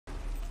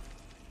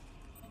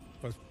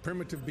For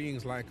primitive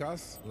beings like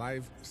us,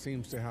 life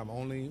seems to have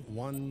only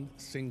one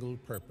single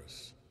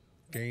purpose: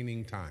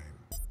 gaining time.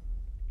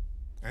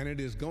 And it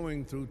is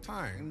going through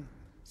time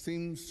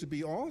seems to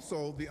be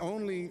also the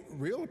only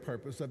real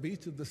purpose of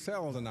each of the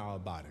cells in our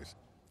bodies.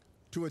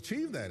 To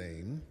achieve that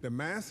aim, the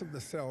mass of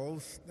the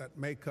cells that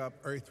make up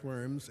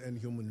earthworms and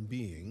human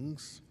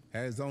beings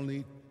has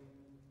only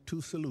two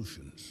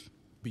solutions: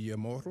 be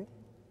immortal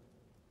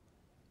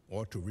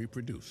or to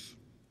reproduce.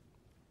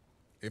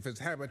 If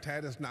its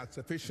habitat is not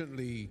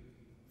sufficiently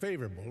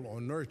favorable or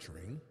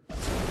nurturing,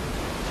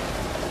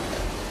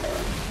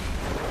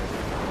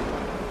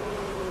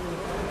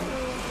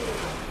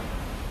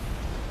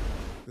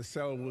 the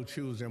cell will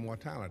choose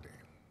immortality.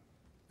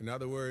 In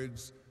other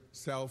words,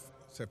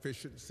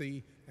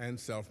 self-sufficiency and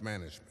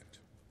self-management.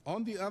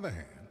 On the other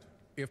hand,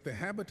 if the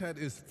habitat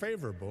is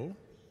favorable,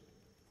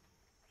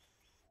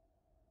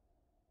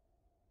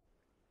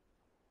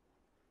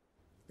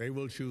 they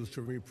will choose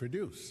to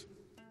reproduce.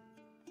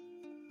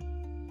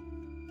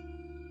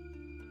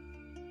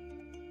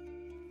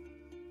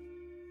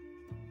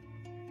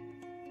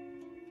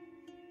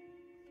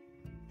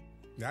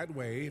 That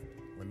way,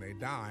 when they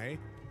die,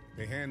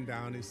 they hand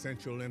down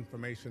essential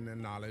information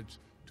and knowledge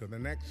to the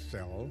next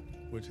cell,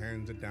 which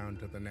hands it down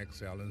to the next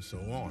cell, and so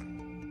on.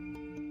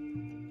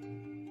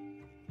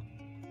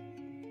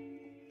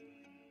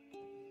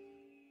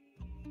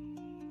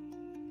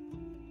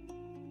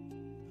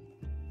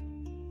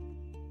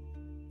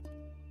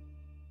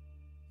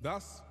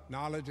 Thus,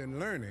 knowledge and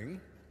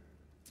learning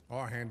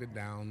are handed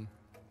down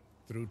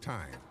through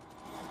time.